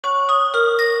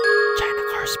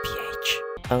PH.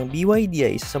 Ang BYD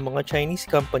ay isa sa mga Chinese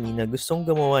company na gustong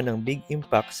gumawa ng big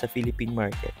impact sa Philippine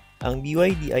market. Ang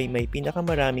BYD ay may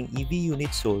pinakamaraming EV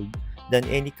units sold than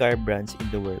any car brands in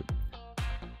the world.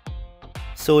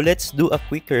 So let's do a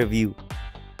quick review.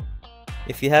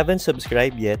 If you haven't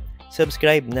subscribed yet,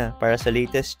 subscribe na para sa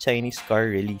latest Chinese car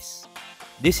release.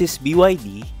 This is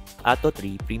BYD Atto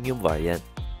 3 Premium Variant.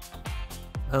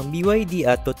 Ang BYD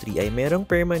Atto 3 ay merong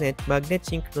permanent magnet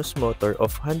synchronous motor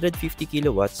of 150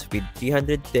 kilowatts with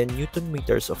 310 Nm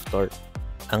of torque.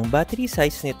 Ang battery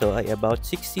size nito ay about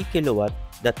 60 kilowatt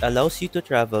that allows you to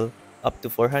travel up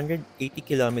to 480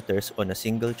 kilometers on a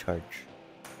single charge.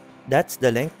 That's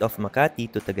the length of Makati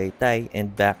to Tagaytay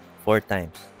and back 4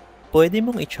 times. Pwede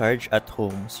mong i-charge at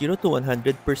home 0 to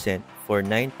 100% for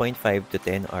 9.5 to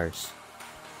 10 hours.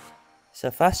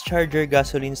 Sa fast charger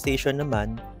gasoline station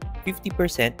naman,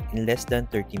 50% in less than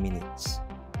 30 minutes.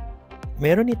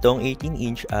 Meron itong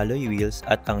 18-inch alloy wheels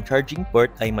at ang charging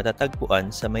port ay matatagpuan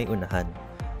sa may unahan.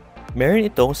 Meron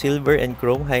itong silver and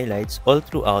chrome highlights all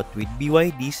throughout with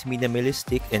BYD's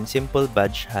minimalistic and simple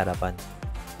badge harapan.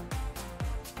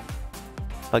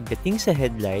 Pagdating sa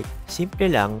headlight,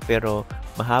 simple lang pero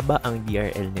mahaba ang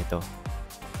DRL nito.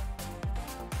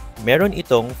 Meron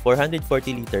itong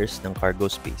 440 liters ng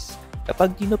cargo space.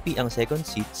 Kapag tinupi ang second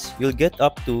seats, you'll get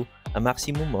up to a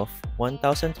maximum of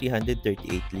 1,338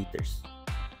 liters.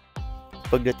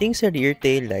 Pagdating sa rear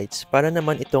tail lights, para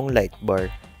naman itong light bar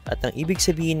at ang ibig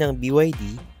sabihin ng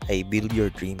BYD ay build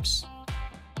your dreams.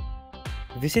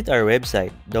 Visit our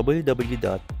website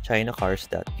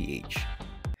www.chinacars.ph.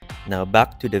 Now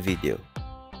back to the video.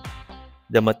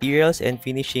 The materials and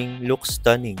finishing look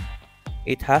stunning.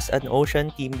 It has an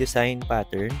ocean theme design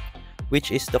pattern,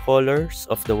 which is the colors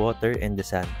of the water and the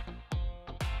sand.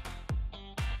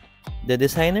 The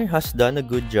designer has done a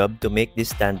good job to make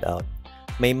this stand out.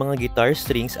 May mga guitar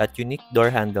strings at unique door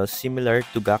handles similar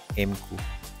to GAC MQ.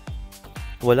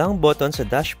 Walang button sa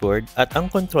dashboard at ang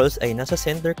controls ay nasa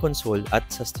center console at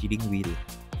sa steering wheel.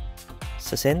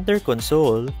 Sa center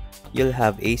console, you'll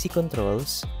have AC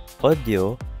controls,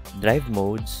 audio, drive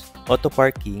modes, auto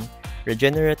parking,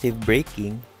 regenerative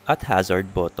braking, at hazard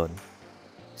button.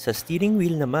 Sa steering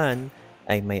wheel naman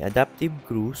ay may adaptive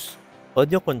cruise,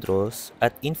 audio controls,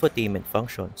 at infotainment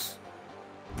functions.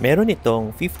 Meron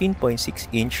itong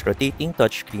 15.6-inch rotating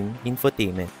touchscreen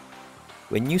infotainment.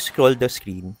 When you scroll the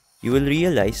screen, you will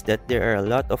realize that there are a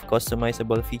lot of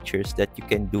customizable features that you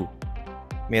can do.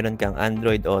 Meron kang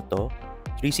Android Auto,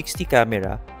 360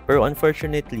 camera, pero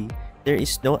unfortunately, there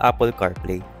is no Apple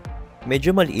CarPlay.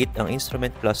 Medyo maliit ang instrument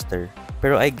cluster,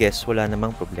 pero I guess wala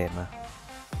namang problema.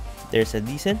 There's a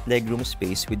decent legroom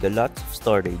space with a lot of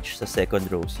storage sa second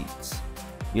row seats.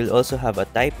 You'll also have a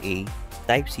Type A,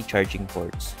 Type C charging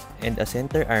ports, and a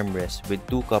center armrest with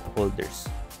 2 cup holders.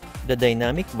 The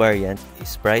dynamic variant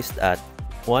is priced at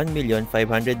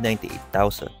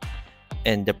 1,598,000,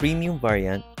 and the premium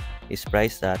variant is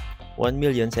priced at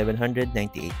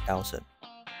 1,798,000.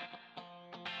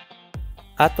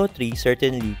 Atto 3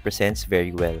 certainly presents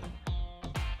very well.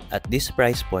 At this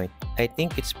price point, I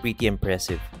think it's pretty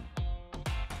impressive.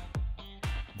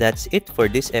 That's it for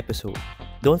this episode.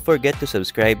 Don't forget to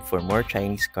subscribe for more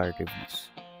Chinese car reviews.